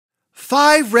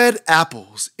5 red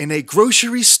apples in a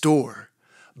grocery store.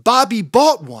 Bobby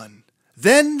bought one,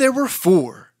 then there were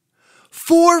 4.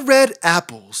 4 red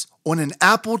apples on an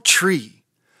apple tree.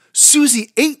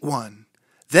 Susie ate one,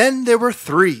 then there were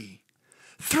 3.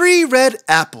 3 red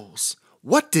apples.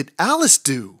 What did Alice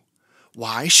do?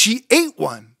 Why, she ate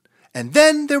one, and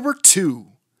then there were 2.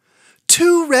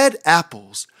 2 red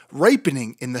apples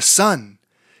ripening in the sun.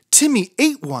 Timmy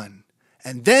ate one,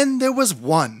 and then there was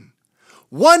 1.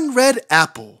 1 red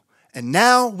apple, and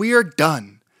now we are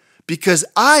done, because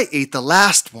I ate the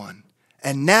last one,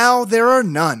 and now there are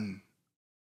none.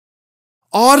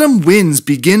 Autumn winds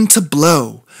begin to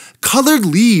blow, colored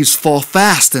leaves fall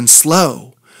fast and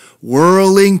slow,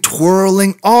 whirling,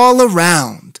 twirling all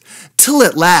around, till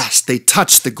at last they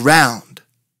touch the ground.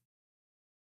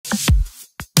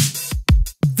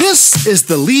 This is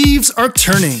The Leaves Are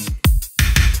Turning.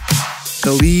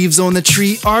 The leaves on the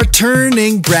tree are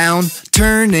turning brown,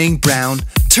 turning brown,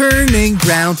 turning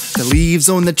brown. The leaves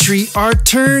on the tree are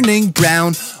turning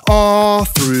brown all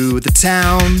through the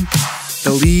town.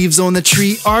 The leaves on the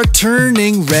tree are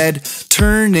turning red,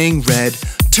 turning red,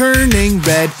 turning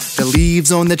red. The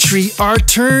leaves on the tree are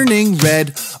turning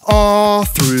red all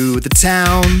through the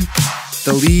town.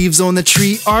 The leaves on the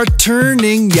tree are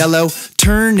turning yellow,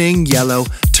 turning yellow,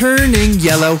 turning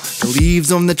yellow. The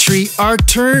leaves on the tree are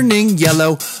turning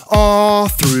yellow all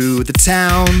through the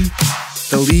town.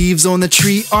 The leaves on the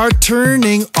tree are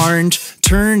turning orange,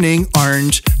 turning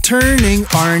orange, turning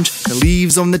orange. The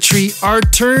leaves on the tree are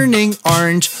turning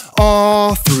orange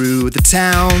all through the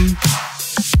town.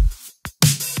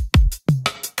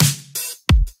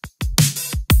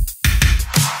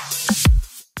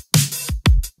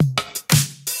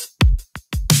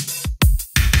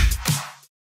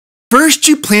 First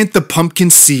you plant the pumpkin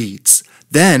seeds,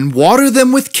 then water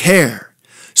them with care.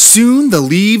 Soon the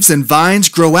leaves and vines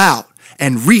grow out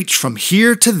and reach from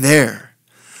here to there.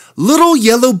 Little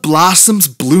yellow blossoms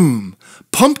bloom,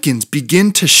 pumpkins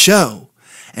begin to show,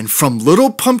 and from little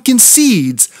pumpkin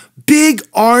seeds, big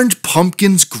orange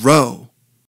pumpkins grow.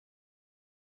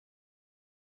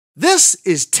 This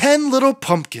is 10 little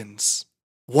pumpkins.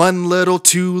 1 little,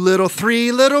 2 little, 3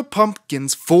 little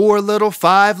pumpkins, 4 little,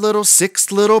 5 little,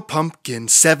 6 little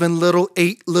pumpkins, 7 little,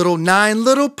 8 little, 9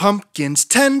 little pumpkins,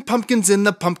 10 pumpkins in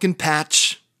the pumpkin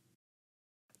patch.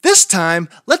 This time,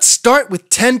 let's start with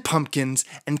 10 pumpkins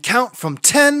and count from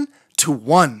 10 to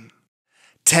 1.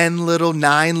 10 little,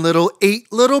 9 little,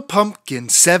 8 little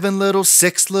pumpkins, 7 little,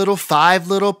 6 little, 5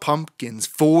 little pumpkins,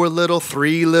 4 little,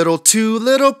 3 little, 2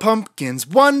 little pumpkins,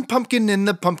 1 pumpkin in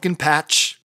the pumpkin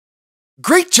patch.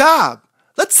 Great job!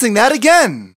 Let's sing that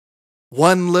again.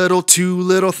 1 little, 2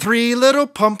 little, 3 little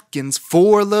pumpkins,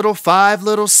 4 little, 5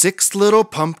 little, 6 little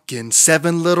pumpkins,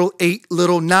 7 little, 8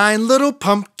 little, 9 little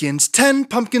pumpkins, 10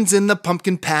 pumpkins in the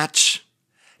pumpkin patch.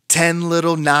 10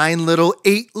 little, 9 little,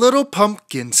 8 little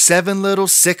pumpkins, 7 little,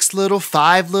 6 little,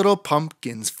 5 little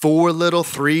pumpkins, 4 little,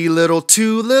 3 little,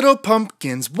 2 little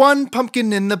pumpkins, 1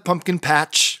 pumpkin in the pumpkin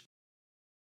patch.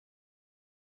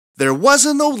 There was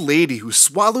an old lady who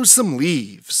swallowed some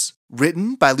leaves,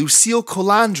 written by Lucille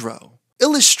Colandro,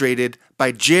 illustrated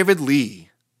by Jared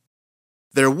Lee.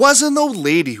 There was an old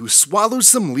lady who swallowed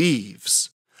some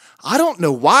leaves. I don't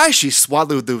know why she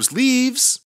swallowed those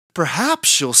leaves. Perhaps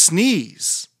she'll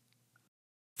sneeze.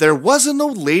 There was an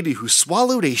old lady who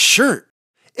swallowed a shirt.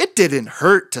 It didn't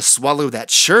hurt to swallow that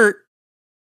shirt.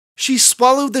 She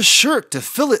swallowed the shirt to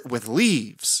fill it with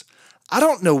leaves. I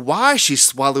don't know why she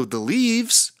swallowed the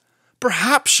leaves.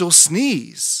 Perhaps she'll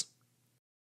sneeze.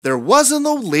 There was an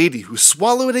old lady who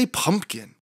swallowed a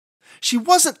pumpkin. She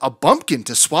wasn't a bumpkin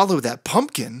to swallow that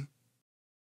pumpkin.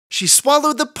 She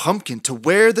swallowed the pumpkin to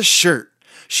wear the shirt.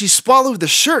 She swallowed the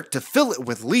shirt to fill it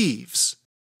with leaves.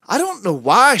 I don't know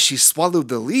why she swallowed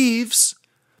the leaves.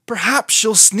 Perhaps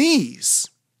she'll sneeze.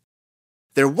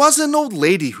 There was an old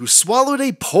lady who swallowed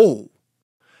a pole.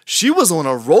 She was on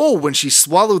a roll when she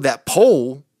swallowed that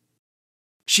pole.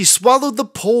 She swallowed the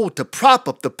pole to prop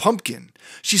up the pumpkin.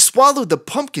 She swallowed the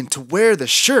pumpkin to wear the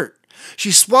shirt.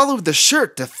 She swallowed the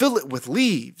shirt to fill it with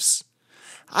leaves.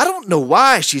 I don't know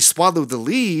why she swallowed the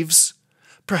leaves.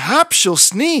 Perhaps she'll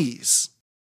sneeze.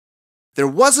 There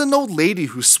was an old lady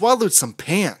who swallowed some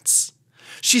pants.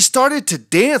 She started to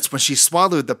dance when she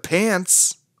swallowed the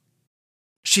pants.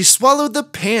 She swallowed the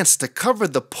pants to cover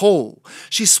the pole.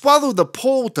 She swallowed the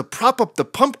pole to prop up the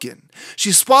pumpkin.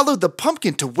 She swallowed the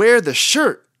pumpkin to wear the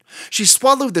shirt. She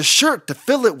swallowed the shirt to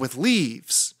fill it with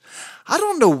leaves. I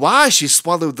don't know why she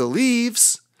swallowed the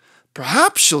leaves.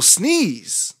 Perhaps she'll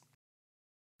sneeze.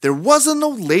 There was an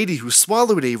old lady who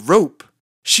swallowed a rope.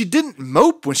 She didn't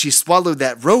mope when she swallowed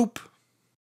that rope.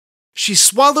 She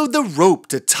swallowed the rope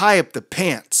to tie up the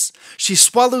pants. She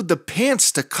swallowed the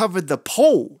pants to cover the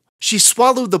pole. She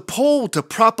swallowed the pole to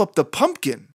prop up the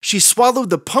pumpkin. She swallowed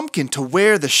the pumpkin to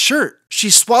wear the shirt. She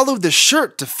swallowed the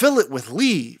shirt to fill it with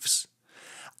leaves.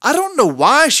 I don't know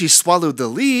why she swallowed the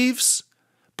leaves.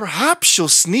 Perhaps she'll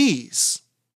sneeze.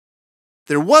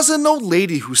 There was an old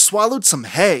lady who swallowed some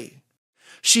hay.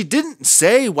 She didn't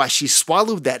say why she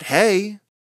swallowed that hay,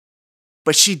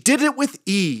 but she did it with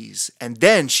ease, and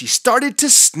then she started to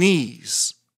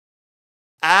sneeze.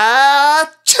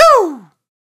 Achoo!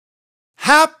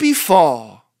 Happy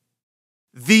fall.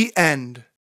 The end.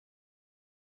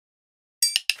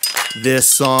 This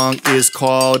song is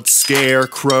called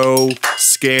Scarecrow,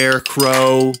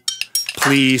 Scarecrow.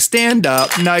 Please stand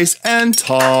up nice and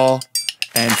tall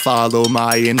and follow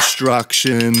my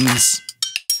instructions.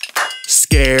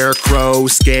 Scarecrow,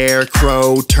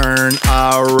 Scarecrow, turn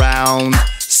around.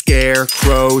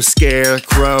 Scarecrow,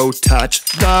 Scarecrow, touch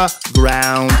the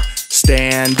ground.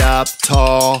 Stand up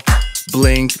tall,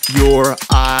 blink your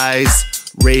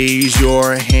eyes. Raise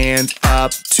your hands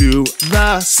up to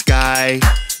the sky.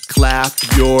 Clap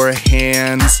your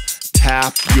hands,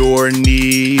 tap your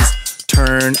knees.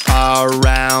 Turn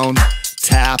around,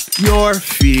 tap your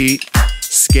feet.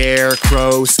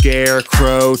 Scarecrow,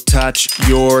 Scarecrow, touch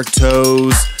your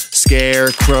toes.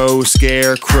 Scarecrow,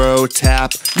 Scarecrow,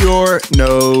 tap your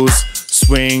nose.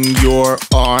 Swing your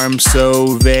arms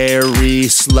so very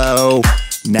slow.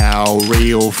 Now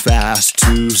real fast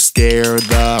to scare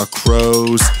the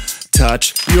crows.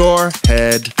 Touch your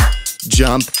head,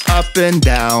 jump up and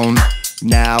down.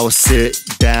 Now sit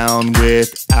down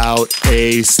without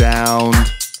a sound.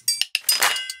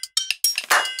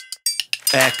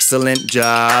 Excellent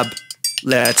job.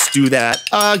 Let's do that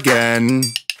again.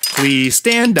 Please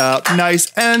stand up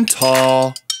nice and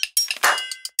tall.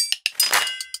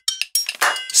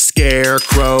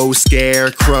 Scarecrow,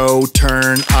 Scarecrow,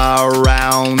 turn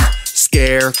around.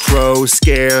 Scarecrow,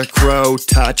 Scarecrow,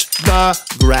 touch the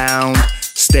ground.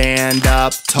 Stand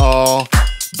up tall,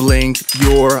 blink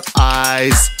your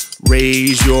eyes.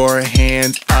 Raise your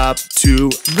hands up to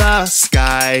the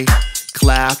sky.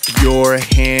 Clap your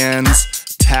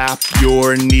hands, tap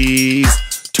your knees.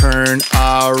 Turn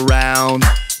around,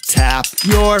 tap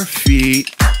your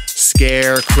feet.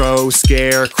 Scarecrow,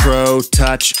 Scarecrow,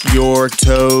 touch your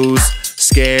toes.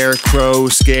 Scarecrow,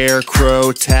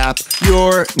 Scarecrow, tap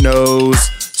your nose.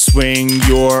 Swing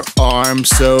your arms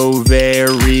so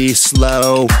very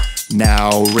slow.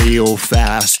 Now real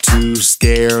fast to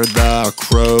scare the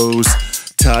crows.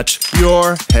 Touch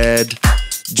your head,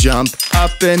 jump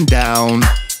up and down.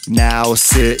 Now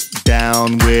sit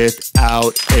down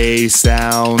without a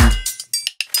sound.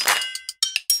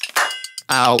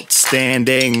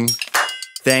 Outstanding.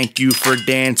 Thank you for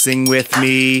dancing with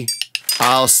me.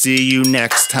 I'll see you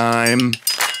next time.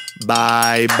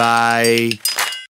 Bye bye.